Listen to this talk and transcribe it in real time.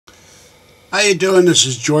How you doing? This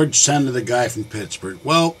is George Senda, the guy from Pittsburgh.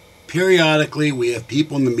 Well, periodically we have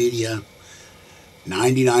people in the media,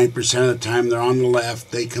 99% of the time they're on the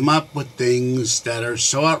left, they come up with things that are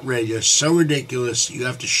so outrageous, so ridiculous, you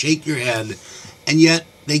have to shake your head, and yet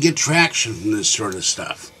they get traction from this sort of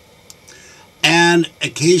stuff. And a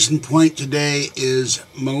case in point today is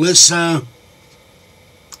Melissa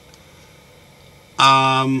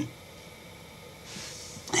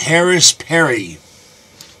Harris Perry,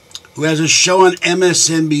 who has a show on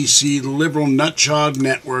MSNBC, the liberal nutjob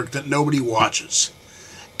network that nobody watches.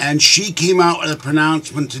 And she came out with a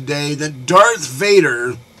pronouncement today that Darth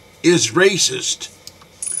Vader is racist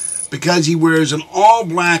because he wears an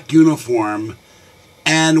all-black uniform,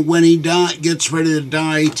 and when he gets ready to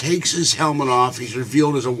die, he takes his helmet off. He's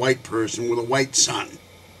revealed as a white person with a white sun.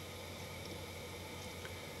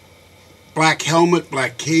 Black helmet,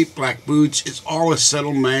 black cape, black boots. It's all a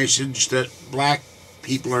subtle message that black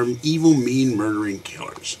people are evil, mean, murdering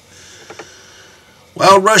killers.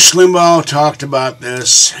 Well, Rush Limbaugh talked about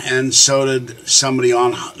this, and so did somebody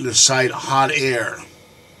on the site Hot Air.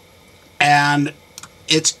 And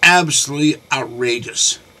it's absolutely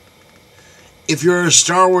outrageous. If you're a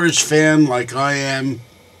Star Wars fan like I am,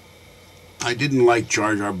 I didn't like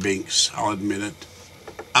Jar Jar Binks, I'll admit it.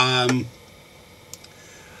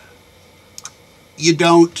 You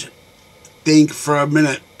don't think for a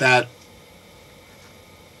minute that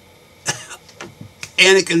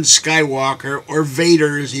Anakin Skywalker, or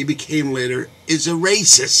Vader as he became later, is a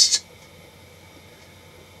racist.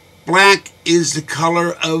 Black is the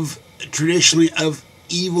color of, traditionally, of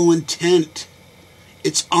evil intent.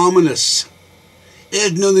 It's ominous. It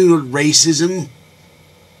has nothing to do with racism.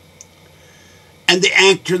 And the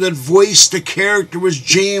actor that voiced the character was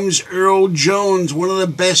James Earl Jones, one of the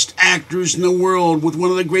best actors in the world, with one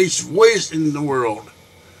of the greatest voices in the world,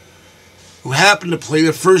 who happened to play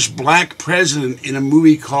the first black president in a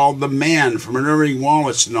movie called The Man, from an Irving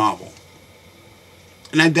Wallace novel.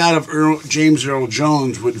 And I doubt if James Earl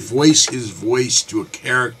Jones would voice his voice to a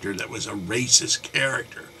character that was a racist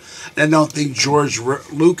character. And I don't think George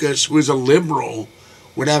Lucas, who is a liberal,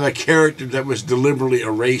 would have a character that was deliberately a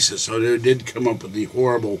racist, although they did come up with the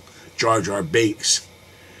horrible Jar Jar Binks.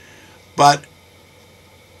 But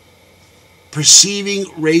perceiving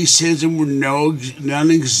racism where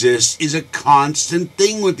none exists is a constant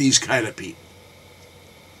thing with these kind of people.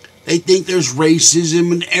 They think there's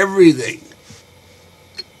racism in everything.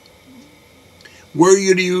 Were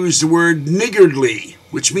you to use the word niggardly,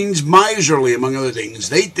 which means miserly, among other things,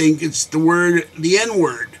 they think it's the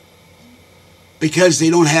N-word, because they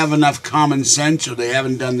don't have enough common sense, or they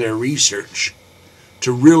haven't done their research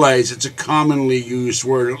to realize it's a commonly used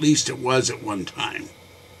word. At least it was at one time.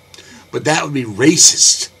 But that would be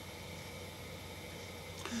racist.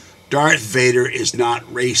 Darth Vader is not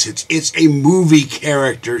racist. It's a movie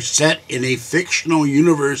character set in a fictional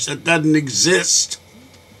universe that doesn't exist.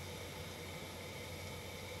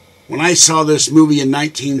 When I saw this movie in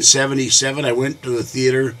 1977, I went to the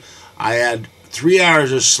theater. I had 3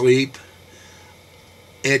 hours of sleep.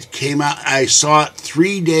 It came out, I saw it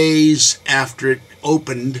 3 days after it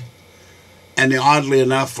opened. And oddly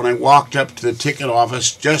enough, when I walked up to the ticket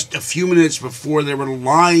office, just a few minutes before, there were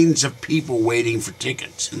lines of people waiting for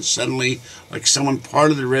tickets. And suddenly, like someone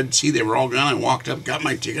parted the Red Sea, they were all gone. I walked up, got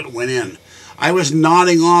my ticket, and went in. I was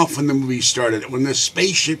nodding off when the movie started. When the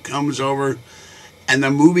spaceship comes over and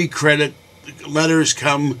the movie credit letters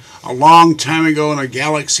come a long time ago in a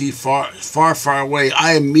galaxy far, far, far away,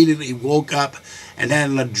 I immediately woke up and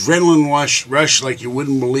had an adrenaline rush like you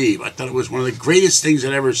wouldn't believe. I thought it was one of the greatest things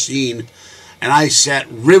I'd ever seen. And I sat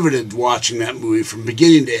riveted watching that movie from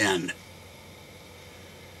beginning to end.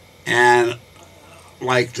 And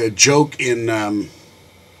like the joke in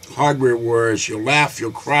Hardware Wars, you'll laugh,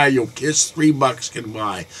 you'll cry, you'll kiss, $3 can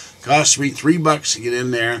buy. Cost me $3 to get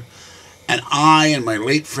in there. And I and my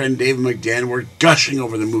late friend David McDan were gushing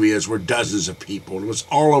over the movie, as were dozens of people. It was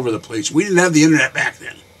all over the place. We didn't have the internet back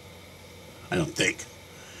then, I don't think.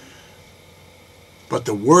 But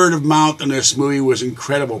the word of mouth in this movie was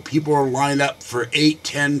incredible. People were lined up for 8,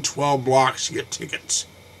 10, 12 blocks to get tickets.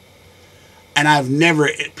 And I've never,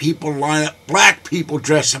 people line up, black people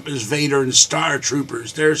dress up as Vader and Star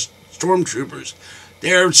Troopers. They're stormtroopers.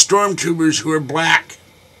 They're stormtroopers who are black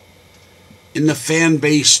in the fan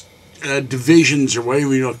base divisions, or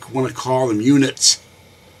whatever you want to call them, units.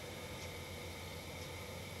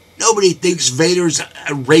 Nobody thinks Vader's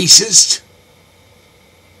a racist.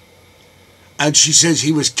 And she says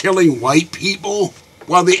he was killing white people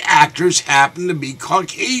while the actors happen to be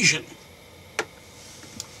Caucasian.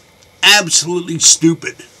 Absolutely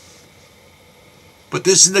stupid. But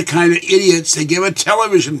this is the kind of idiots they give a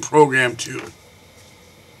television program to.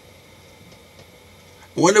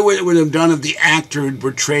 I wonder what it would have done if the actor who'd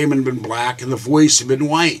portray him had been black and the voice had been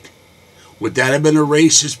white. Would that have been a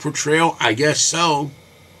racist portrayal? I guess so.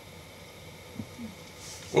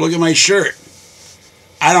 Well, look at my shirt.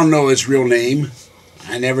 I don't know his real name.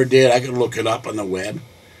 I never did. I could look it up on the web.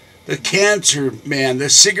 The cancer man, the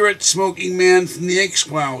cigarette smoking man from the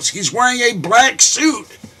X-Files. He's wearing a black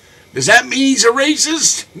suit. Does that mean he's a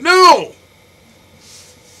racist? No.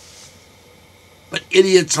 But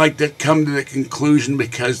idiots like that come to the conclusion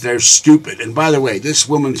because they're stupid. And by the way, this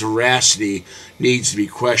woman's veracity needs to be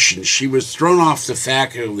questioned. She was thrown off the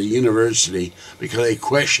faculty of the university because they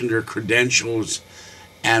questioned her credentials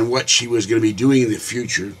and what she was going to be doing in the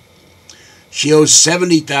future. She owes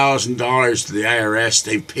 $70,000 to the IRS.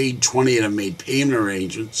 They've paid $20 and have made payment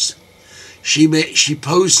arrangements. She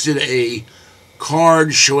posted a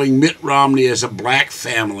card showing Mitt Romney as a black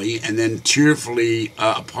family and then tearfully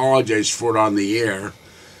apologized for it on the air.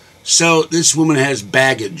 So this woman has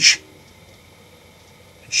baggage.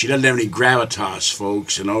 She doesn't have any gravitas,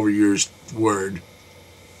 folks, an overused word.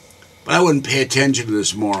 But I wouldn't pay attention to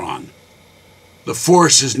this moron. The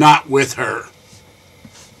force is not with her.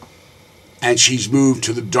 And she's moved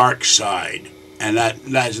to the dark side. And that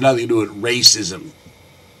has nothing to do with racism.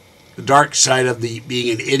 The dark side of being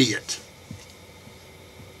an idiot.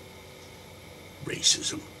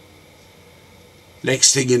 Racism.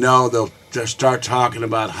 Next thing you know, they'll start talking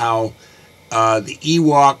about how the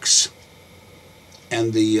Ewoks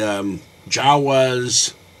and the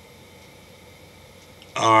Jawas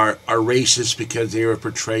are racist because they were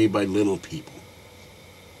portrayed by little people.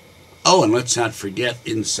 Oh, and let's not forget,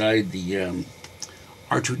 inside the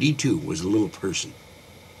R2-D2 was a little person.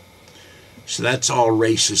 So that's all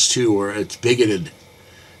racist too, or it's bigoted.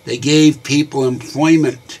 They gave people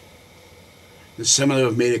employment. And some of them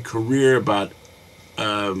have made a career about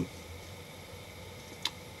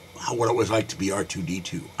what it was like to be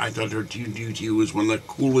R2-D2. I thought R2-D2 was one of the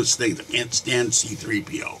coolest things. I can't stand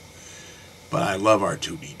C-3PO. But I love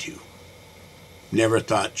R2-D2. Never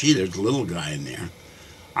thought, gee, there's a little guy in there.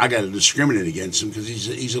 I got to discriminate against him because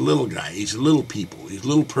he's a little guy. He's a little people. He's a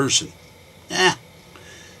little person.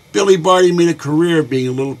 Billy Barty made a career of being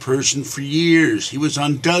a little person for years. He was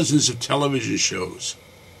on dozens of television shows.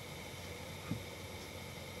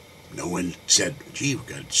 No one said, gee, we've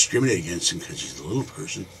got to discriminate against him because he's a little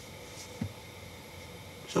person.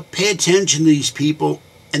 So pay attention to these people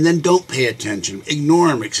and then don't pay attention. Ignore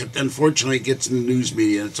them, except unfortunately it gets in the news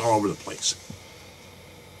media and it's all over the place.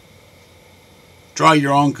 Draw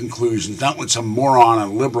your own conclusions, not what some moron on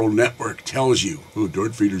a liberal network tells you. Oh,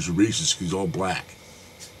 Darth Vader's a racist because he's all black.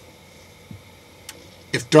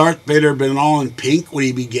 If Darth Vader had been all in pink, would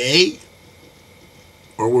he be gay?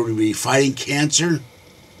 Or would he be fighting cancer?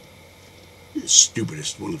 One of the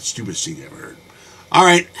stupidest things I've ever heard. All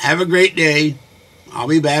right, have a great day. I'll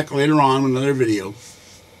be back later on with another video.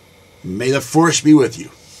 May the force be with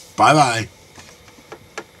you. Bye-bye.